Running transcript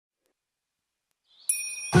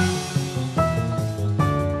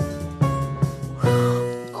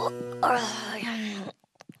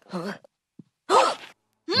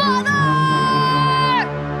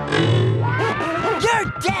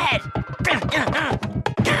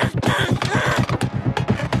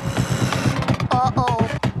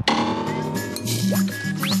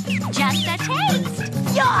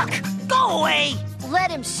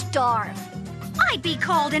starve. I'd be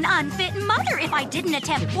called an unfit mother if I didn't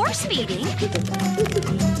attempt force feeding.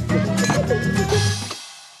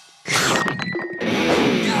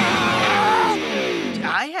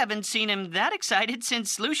 I haven't seen him that excited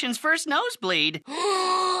since Lucian's first nosebleed.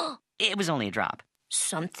 It was only a drop.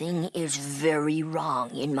 Something is very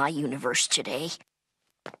wrong in my universe today.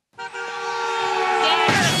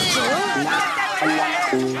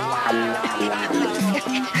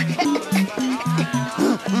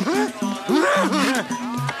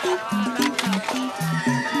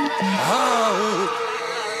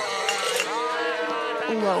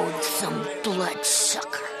 Loathsome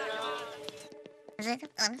bloodsucker.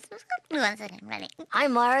 Hi,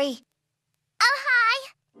 Mari. Oh,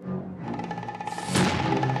 hi.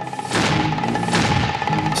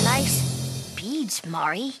 Nice beads,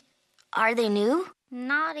 Mari. Are they new?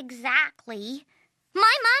 Not exactly.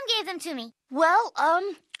 My mom gave them to me. Well,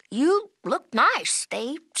 you look nice.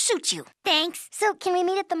 They suit you. Thanks. So can we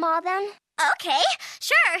meet at the mall then? Okay,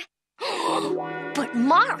 sure. But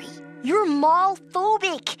Mari, you're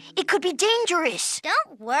mall-phobic. It could be dangerous.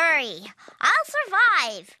 Don't worry. I'll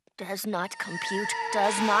survive. Does not compute.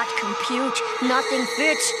 Does not compute. Nothing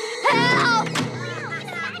fits. Help!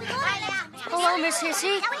 Hello, Miss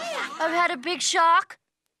Hissy. I've had a big shock.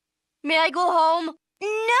 May I go home?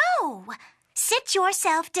 No! Sit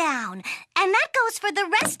yourself down. And that goes for the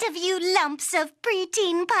rest of you lumps of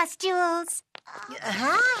preteen pustules.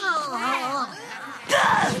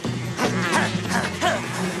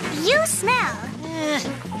 You smell.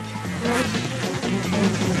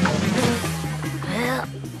 Well,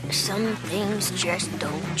 some things just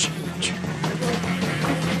don't change.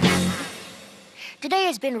 Today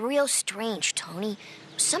has been real strange, Tony.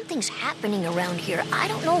 Something's happening around here. I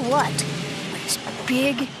don't know what, but it's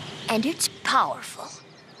big and it's powerful.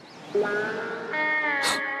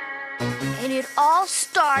 And it all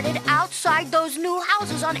started outside those new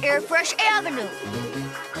houses on Airfresh Avenue.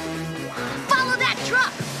 Follow that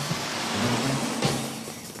truck!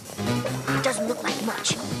 It doesn't look like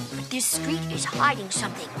much, but this street is hiding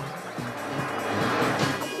something.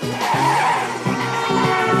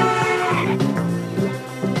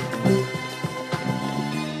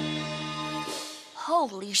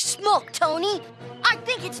 Holy smoke, Tony! I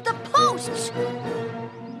think it's the posts! Are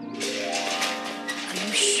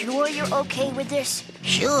you sure you're okay with this?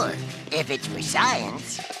 Sure, if it's for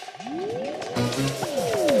science.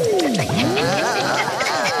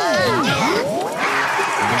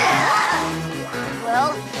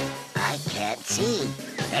 Well, I can't see.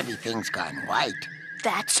 Everything's gone white.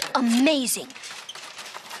 that's amazing.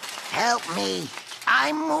 Help me.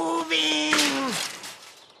 I'm moving.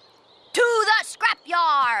 To the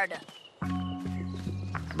scrapyard!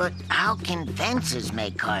 But how can fences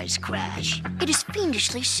make cars crash? It is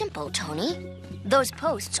fiendishly simple, Tony. Those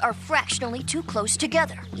posts are fractionally too close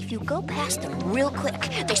together. If you go past them real quick,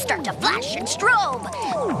 they start to flash and strobe.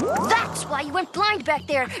 That's why you went blind back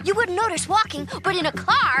there. You wouldn't notice walking, but in a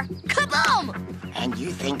car, kaboom! And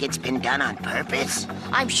you think it's been done on purpose?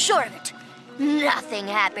 I'm sure of it. Nothing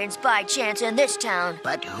happens by chance in this town.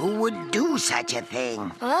 But who would do such a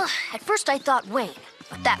thing? Well, at first I thought Wayne,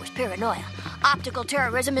 but that was paranoia. Optical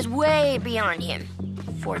terrorism is way beyond him.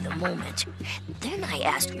 For the moment. Then I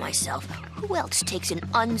asked myself, who else takes an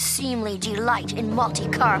unseemly delight in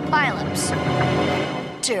multi-car pileups?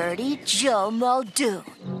 Dirty Joe Muldoon.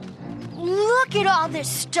 Look at all this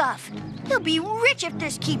stuff. He'll be rich if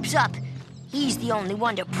this keeps up. He's the only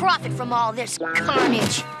one to profit from all this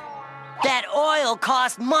carnage. That oil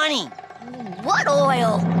costs money. What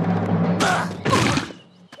oil?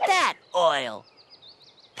 That oil.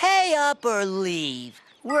 Pay up or leave.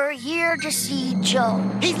 We're here to see Joe.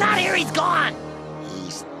 He's not here, he's gone.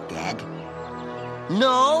 He's dead?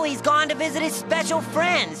 No, he's gone to visit his special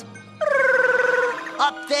friends.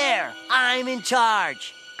 Up there, I'm in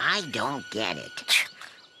charge. I don't get it.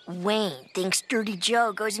 Wayne thinks Dirty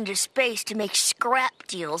Joe goes into space to make scrap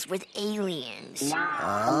deals with aliens.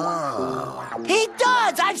 Oh. He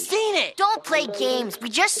does, I've seen it. Don't play games. We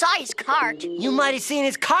just saw his cart. You might have seen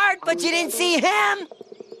his cart, but you didn't see him.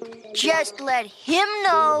 Just let him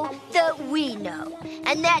know that we know.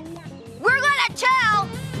 And that we're gonna tell.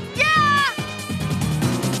 Yeah!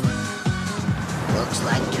 Looks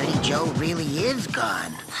like Dirty Joe really is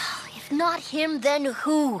gone. If not him, then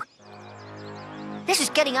who? This is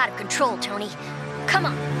getting out of control, Tony. Come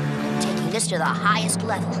on. I'm taking this to the highest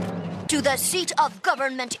level. To the seat of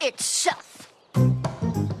government itself.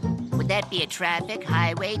 Would that be a traffic,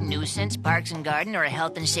 highway, nuisance, parks and garden, or a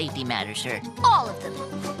health and safety matter, sir? All of them.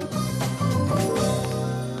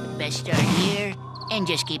 Best start here and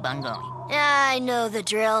just keep on going. I know the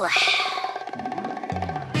drill.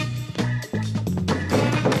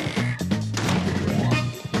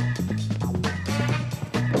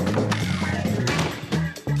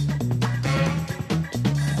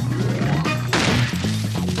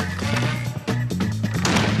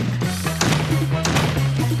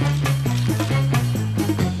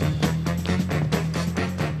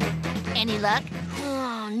 Any luck?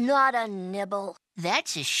 Oh, not a nibble.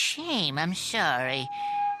 That's a shame. I'm sorry.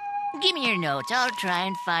 Give me your notes. I'll try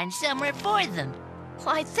and find somewhere for them.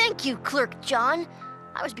 Why, thank you, Clerk John.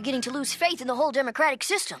 I was beginning to lose faith in the whole democratic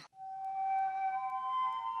system.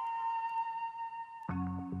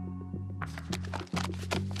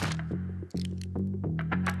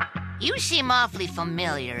 You seem awfully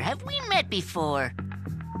familiar. Have we met before?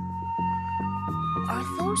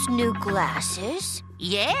 Are those new glasses?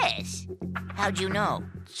 Yes. How'd you know?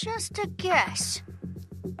 Just a guess.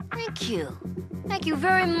 Thank you. Thank you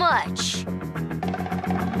very much.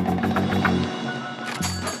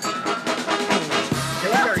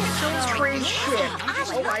 They are so strange shit.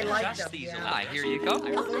 Oh, I like them. Ah, here you go.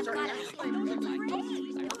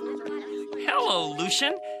 Hello,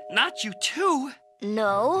 Lucian. Not you too.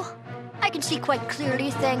 No. I can see quite clearly,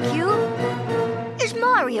 thank you. Is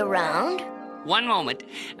Mari around? One moment.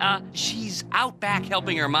 She's out back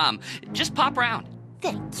helping her mom. Just pop round.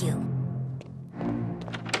 Thank you.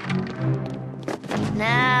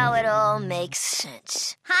 Now it all makes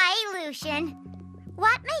sense. Hi, Lucian.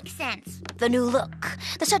 What makes sense? The new look,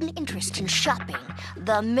 the sudden interest in shopping,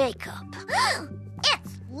 the makeup.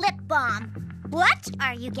 It's lip balm. What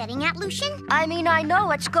are you getting at, Lucian? I mean, I know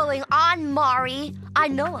what's going on, Mari. I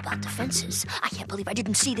know about the fences. I can't believe I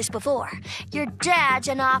didn't see this before. Your dad's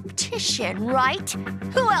an optician, right?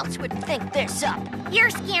 Who else would think this up? You're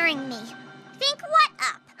scaring me. Think what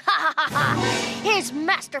up? Ha ha ha ha! His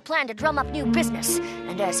master plan to drum up new business.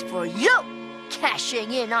 And as for you,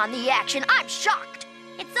 cashing in on the action, I'm shocked.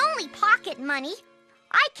 It's only pocket money.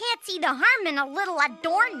 I can't see the harm in a little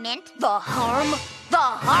adornment. The harm? The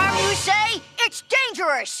harm, you say? It's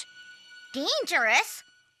dangerous! Dangerous?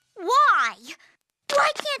 Why?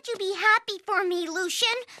 Why can't you be happy for me, Lucian?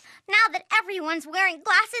 Now that everyone's wearing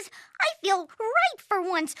glasses, I feel right for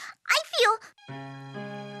once. I feel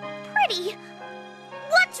pretty.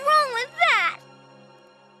 What's wrong with that?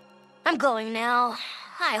 I'm going now.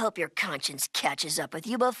 I hope your conscience catches up with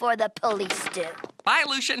you before the police do. Bye,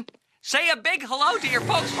 Lucian. Say a big hello to your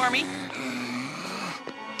folks for me.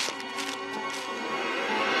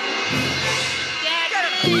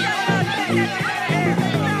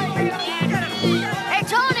 Hey,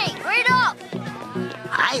 Tony, wait up!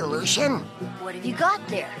 Hi, Lucian. What have you got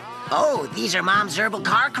there? Oh, these are Mom's herbal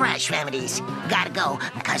car crash remedies. Gotta go.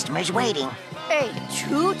 The customer's waiting. Hey,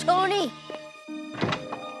 true, Tony?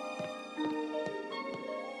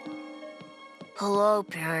 Hello,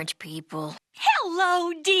 parent people.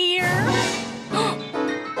 Hello, dear.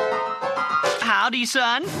 Howdy,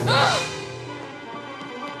 son.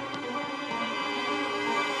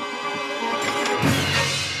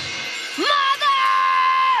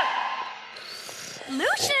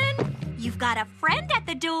 Lucian, you've got a friend at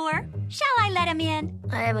the door. Shall I let him in?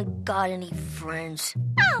 I haven't got any friends.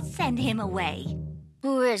 I'll send him away.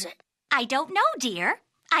 Who is it? I don't know, dear.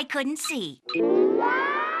 I couldn't see.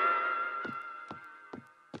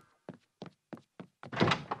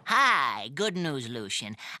 Hi, good news,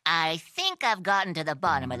 Lucian. I think I've gotten to the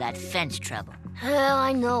bottom of that fence trouble. Well,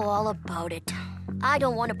 I know all about it. I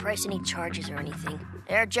don't want to press any charges or anything.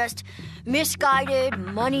 They're just misguided,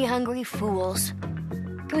 money-hungry fools.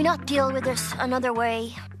 Can we not deal with this another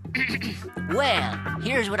way? Well,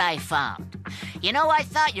 here's what I found. You know, I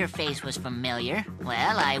thought your face was familiar.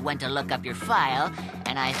 Well, I went to look up your file,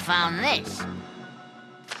 and I found this.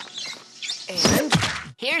 And?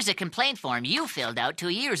 Here's a complaint form you filled out 2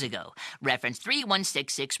 years ago. Reference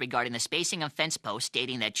 3166 regarding the spacing of fence posts,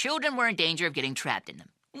 stating that children were in danger of getting trapped in them.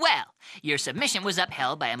 Well, your submission was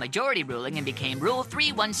upheld by a majority ruling and became Rule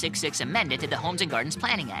 3166 amended to the Homes and Gardens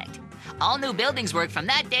Planning Act. All new buildings work from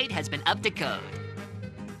that date has been up to code.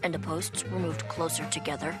 And the posts were moved closer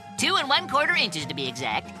together. 2 1/4 inches to be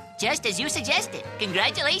exact, just as you suggested.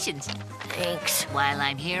 Congratulations. Thanks. While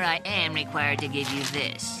I'm here, I am required to give you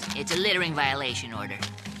this. It's a littering violation order.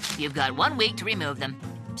 You've got 1 week to remove them.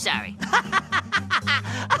 Sorry.